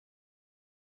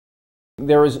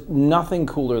There is nothing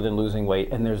cooler than losing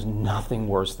weight, and there's nothing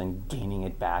worse than gaining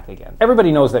it back again.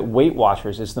 Everybody knows that Weight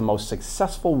Watchers is the most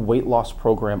successful weight loss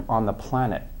program on the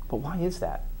planet. But why is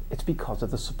that? It's because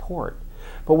of the support.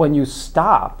 But when you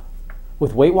stop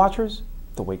with Weight Watchers,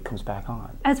 the weight comes back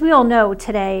on. As we all know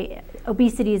today,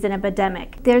 obesity is an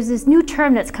epidemic. There's this new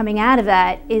term that's coming out of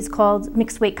that is called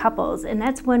mixed weight couples, and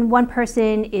that's when one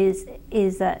person is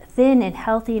thin and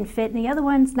healthy and fit and the other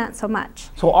one's not so much.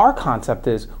 So our concept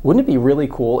is, wouldn't it be really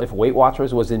cool if Weight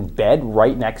Watchers was in bed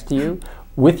right next to you,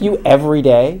 with you every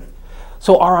day?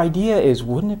 So our idea is,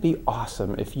 wouldn't it be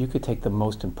awesome if you could take the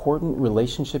most important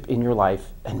relationship in your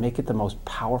life and make it the most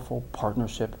powerful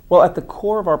partnership? Well, at the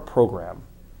core of our program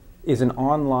is an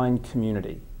online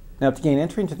community. Now, to gain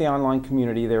entry into the online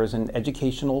community, there is an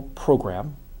educational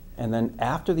program, and then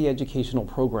after the educational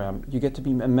program, you get to be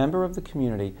a member of the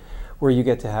community where you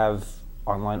get to have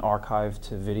online archive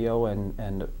to video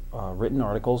and written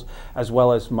articles, as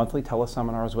well as monthly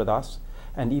teleseminars with us,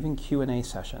 and even Q&A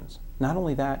sessions. Not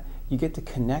only that, you get to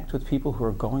connect with people who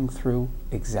are going through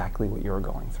exactly what you're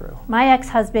going through. My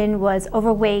ex-husband was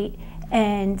overweight,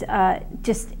 and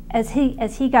just as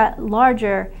he got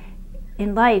larger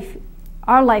in life,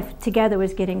 our life together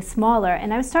was getting smaller,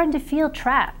 and I was starting to feel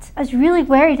trapped. I was really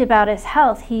worried about his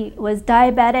health. He was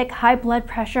diabetic, high blood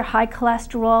pressure, high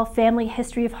cholesterol, family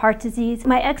history of heart disease.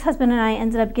 My ex-husband and I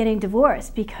ended up getting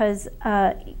divorced because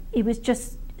it was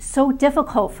just so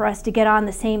difficult for us to get on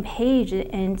the same page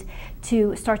and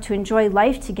to start to enjoy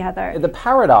life together. The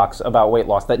paradox about weight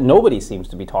loss that nobody seems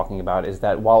to be talking about is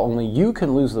that while only you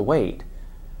can lose the weight,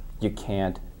 you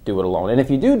can't do it alone. And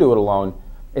if you do it alone,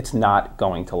 it's not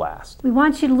going to last. We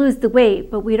want you to lose the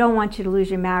weight, but we don't want you to lose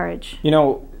your marriage. You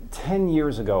know, 10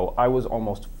 years ago, I was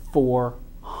almost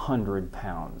 400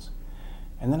 pounds.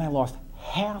 And then I lost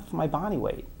half my body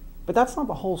weight. But that's not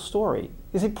the whole story.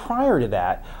 You see, prior to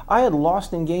that, I had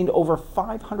lost and gained over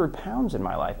 500 pounds in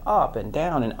my life, up and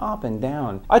down and up and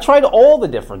down. I tried all the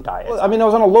different diets. I mean, I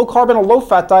was on a low carb and a low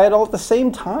fat diet all at the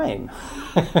same time.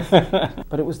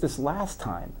 But it was this last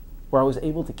time where I was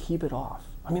able to keep it off.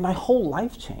 I mean, my whole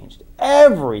life changed.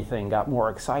 Everything got more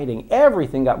exciting.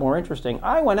 Everything got more interesting.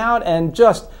 I went out and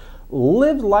just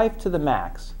lived life to the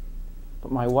max.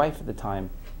 But my wife at the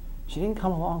time, she didn't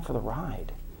come along for the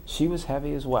ride. She was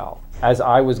heavy as well. As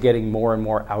I was getting more and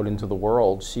more out into the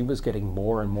world, she was getting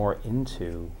more and more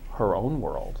into her own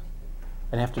world.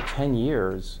 And after 10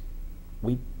 years,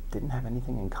 we didn't have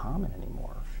anything in common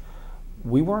anymore.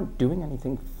 We weren't doing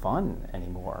anything fun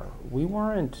anymore. We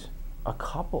weren't a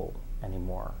couple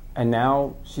anymore. And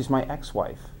now she's my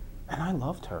ex-wife, and I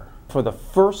loved her. For the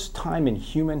first time in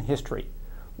human history,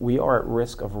 we are at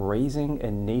risk of raising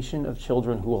a nation of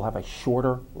children who will have a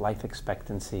shorter life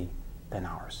expectancy than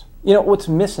ours. You know, what's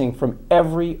missing from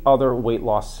every other weight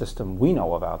loss system we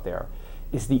know of out there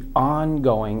is the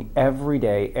ongoing,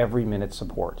 everyday, every minute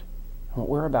support. And what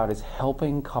we're about is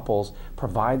helping couples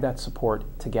provide that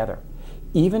support together,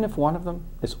 even if one of them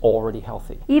is already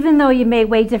healthy. Even though you may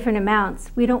weigh different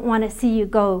amounts, we don't want to see you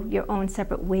go your own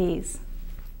separate ways.